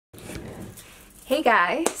Hey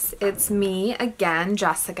guys, it's me again,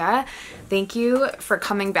 Jessica. Thank you for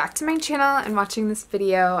coming back to my channel and watching this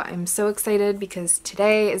video. I'm so excited because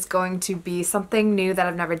today is going to be something new that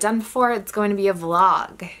I've never done before. It's going to be a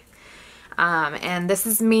vlog. And this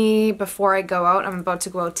is me before I go out. I'm about to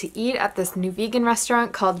go out to eat at this new vegan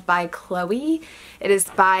restaurant called By Chloe. It is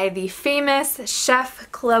by the famous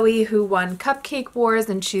chef Chloe, who won Cupcake Wars,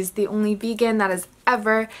 and she's the only vegan that has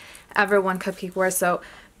ever won Cupcake Wars. So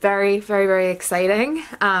very exciting.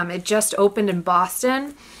 It just opened in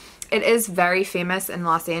Boston. It is very famous in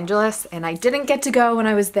Los Angeles, and I didn't get to go when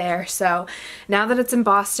I was there. So now that it's in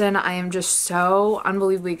Boston, I am just so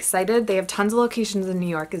unbelievably excited. They have tons of locations in New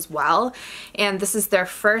York as well, and this is their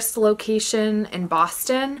first location in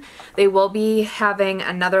Boston. They will be having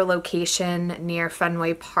another location near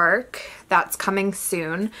Fenway Park. That's coming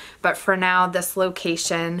soon, but for now, this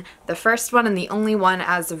location, the first one and the only one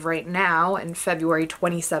as of right now in February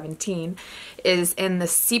 2017, is in the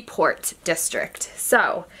Seaport district.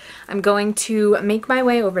 So I'm going to make my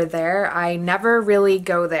way over there. I never really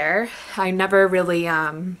go there. I never really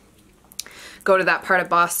go to that part of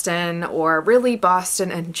Boston, or really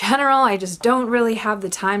Boston in general. I just don't really have the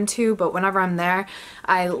time to, but whenever I'm there,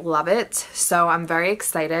 I love it. So I'm very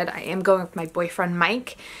excited. I am going with my boyfriend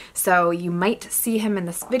Mike, so you might see him in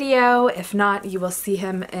this video. If not, you will see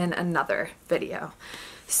him in another video.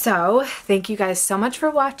 So thank you guys so much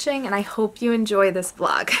for watching, and I hope you enjoy this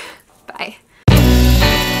vlog. Bye.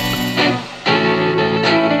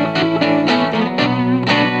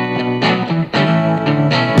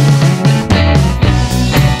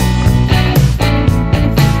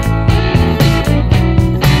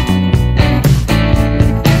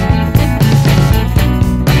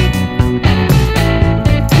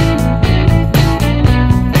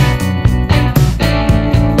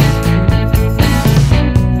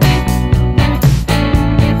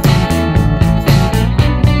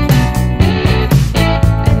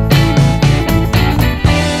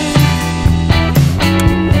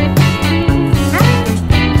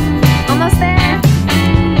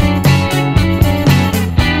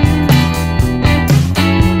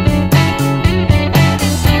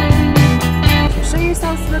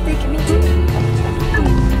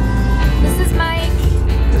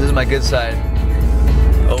 My good side.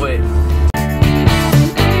 Oh wait.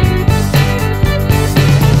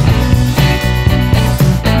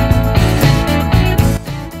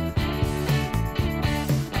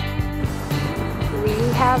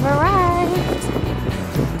 We have arrived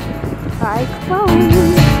by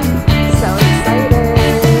Chloe. So excited.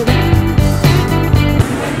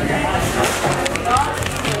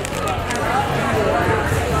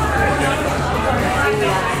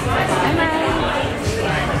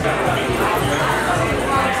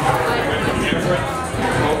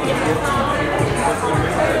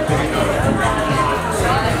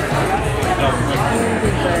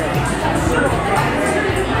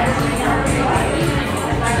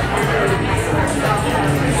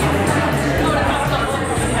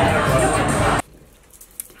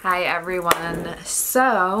 Hi everyone.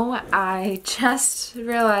 So I just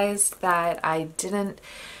realized that I didn't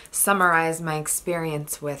summarize my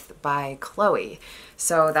experience with By Chloe.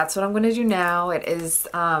 So that's what I'm going to do now. It is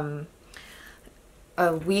a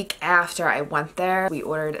week after I went there. We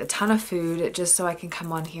ordered a ton of food just so I can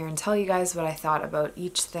come on here and tell you guys what I thought about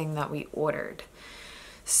each thing that we ordered.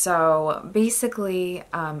 So basically,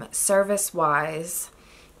 service-wise,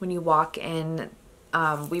 when you walk in,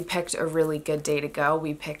 we picked a really good day to go.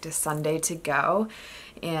 We picked a Sunday to go,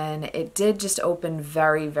 and it did just open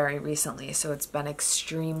very recently, so it's been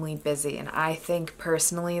extremely busy, and I think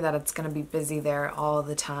personally that it's going to be busy there all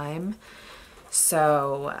the time.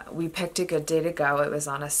 So we picked a good day to go. It was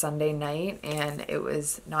on a Sunday night, and it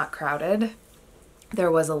was not crowded. There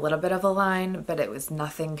was a little bit of a line, but it was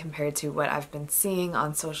nothing compared to what I've been seeing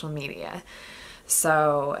on social media.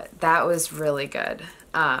 So that was really good.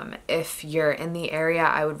 If you're in the area,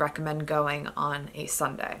 I would recommend going on a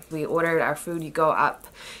Sunday. We ordered our food. You go up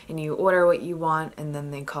and you order what you want, and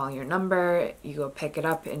then they call your number. You go pick it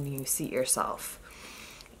up and you seat yourself.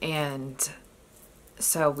 And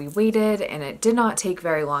so we waited, and it did not take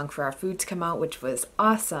very long for our food to come out, which was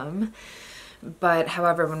awesome. But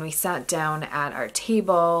however, when we sat down at our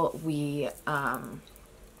table, we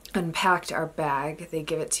unpacked our bag. They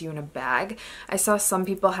give it to you in a bag. I saw some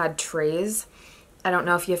people had trays. I don't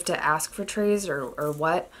know if you have to ask for trays or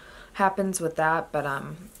what happens with that, but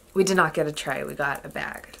we did not get a tray. We got a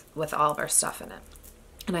bag with all of our stuff in it.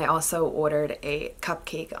 And I also ordered a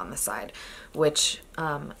cupcake on the side, which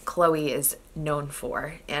Chloe is known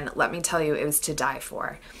for. And let me tell you, it was to die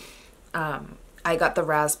for. I got the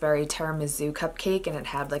raspberry tiramisu cupcake, and it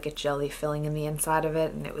had like a jelly filling in the inside of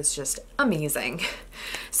it, and it was just amazing.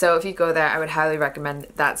 So if you go there, I would highly recommend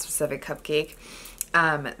that specific cupcake.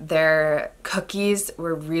 Their cookies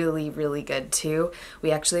were really, really good too.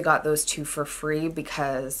 We actually got those 2 for free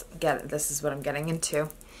because, this is what I'm getting into.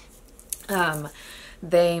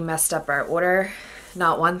 They messed up our order,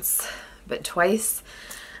 not once, but twice.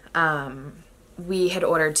 We had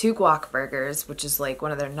ordered 2 guac burgers, which is like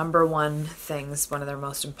one of their #1 things, one of their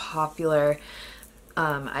most popular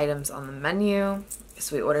items on the menu.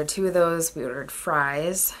 So we ordered 2 of those. We ordered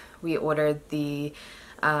fries. We ordered the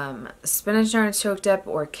spinach and artichoke dip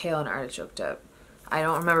or kale and artichoke dip. I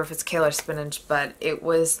don't remember if it's kale or spinach, but it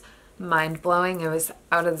was mind-blowing. It was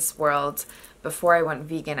out of this world. Before I went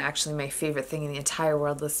vegan, actually my favorite thing in the entire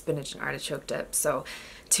world was spinach and artichoke dip. So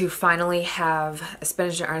to finally have a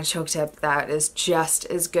spinach and artichoke dip that is just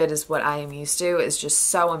as good as what I am used to is just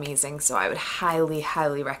so amazing. So I would highly,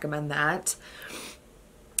 highly recommend that.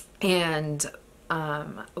 And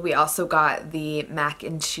we also got the mac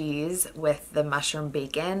and cheese with the mushroom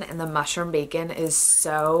bacon, and the mushroom bacon is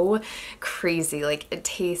so crazy. Like, it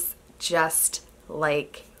tastes just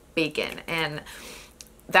like bacon. And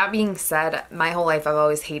that being said, my whole life I've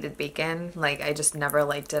always hated bacon. Like, I just never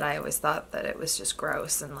liked it. I always thought that it was just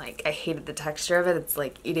gross, and like I hated the texture of it. It's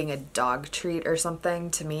like eating a dog treat or something,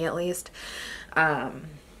 to me at least. And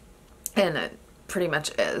it pretty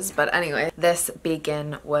much is. But anyway, this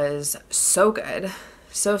bacon was so good.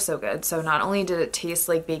 So good. So not only did it taste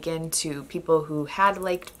like bacon to people who had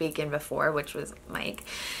liked bacon before, which was Mike,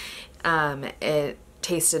 it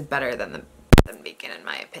tasted better than bacon in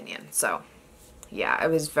my opinion. So yeah, I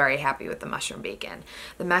was very happy with the mushroom bacon.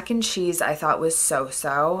 The mac and cheese I thought was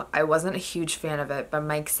so. I wasn't a huge fan of it, but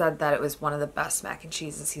Mike said that it was one of the best mac and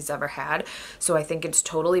cheeses he's ever had. So I think it's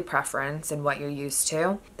totally preference and what you're used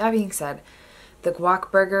to. That being said, the guac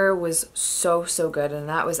burger was so good, and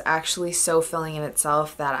that was actually so filling in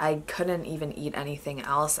itself that I couldn't even eat anything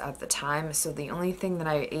else at the time. So the only thing that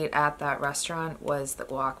I ate at that restaurant was the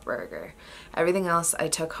guac burger. Everything else I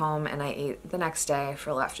took home and I ate the next day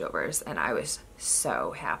for leftovers, and I was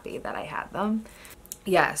so happy that I had them.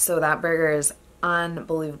 Yeah, so that burger is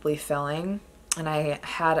unbelievably filling, and I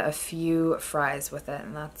had a few fries with it,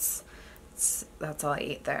 and that's all I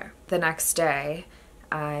ate there. The next day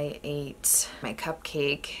I ate my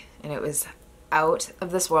cupcake, and it was out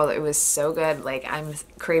of this world. It was so good. Like, I'm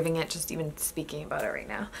craving it just even speaking about it right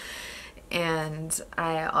now. And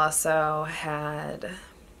I also had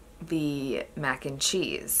the mac and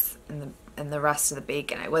cheese and the rest of the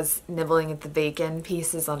bacon. I was nibbling at the bacon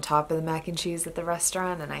pieces on top of the mac and cheese at the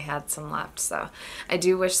restaurant, and I had some left. So I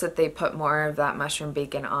do wish that they put more of that mushroom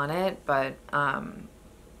bacon on it, but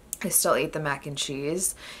I still ate the mac and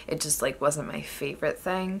cheese. It just like wasn't my favorite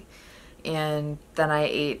thing. And then I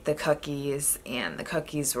ate the cookies, and the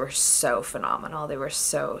cookies were so phenomenal. They were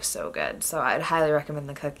so good. So I'd highly recommend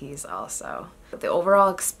the cookies also. But the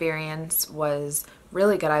overall experience was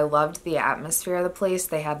really good. I loved the atmosphere of the place.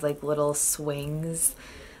 They had like little swings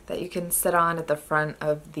that you can sit on at the front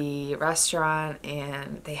of the restaurant,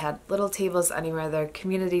 and they had little tables anywhere. They're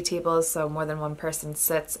community tables, so more than one person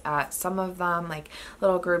sits at some of them. Like,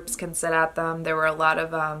 little groups can sit at them. There were a lot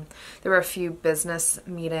of there were a few business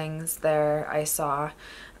meetings there I saw.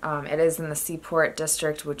 It is in the Seaport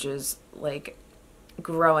district, which is like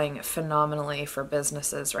growing phenomenally for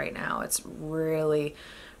businesses right now. It's really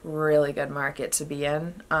good market to be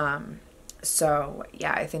in. So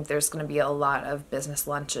yeah, I think there's going to be a lot of business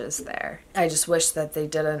lunches there. I just wish that they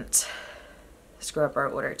didn't screw up our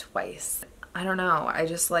order twice. I don't know. I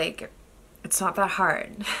just like, it's not that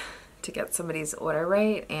hard to get somebody's order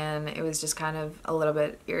right, and it was just kind of a little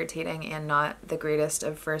bit irritating and not the greatest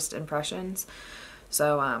of first impressions.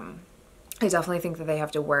 So I definitely think that they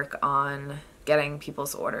have to work on getting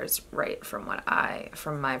people's orders right from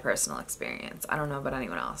my personal experience. I don't know about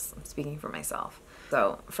anyone else. I'm speaking for myself.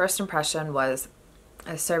 So first impression was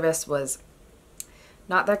the service was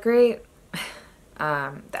not that great.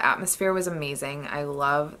 The atmosphere was amazing. I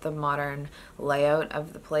love the modern layout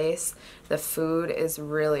of the place. The food is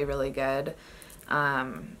really good.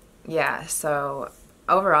 Yeah, so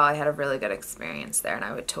overall I had a really good experience there, and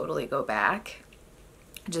I would totally go back.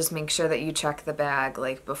 Just make sure that you check the bag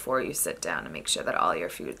like before you sit down and make sure that all your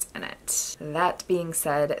food's in it. That being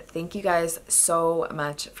said, thank you guys so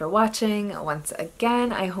much for watching. Once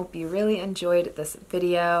again, I hope you really enjoyed this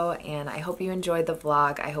video, and I hope you enjoyed the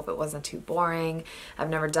vlog. I hope it wasn't too boring.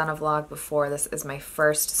 I've never done a vlog before. This is my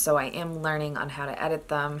first, so I am learning on how to edit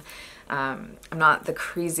them. I'm not the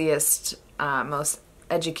craziest, most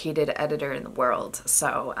educated editor in the world.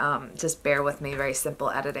 So just bear with me, very simple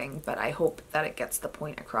editing, but I hope that it gets the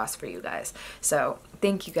point across for you guys. So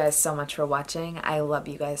thank you guys so much for watching. I love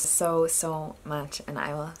you guys so, so much, and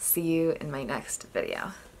I will see you in my next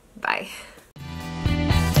video. Bye.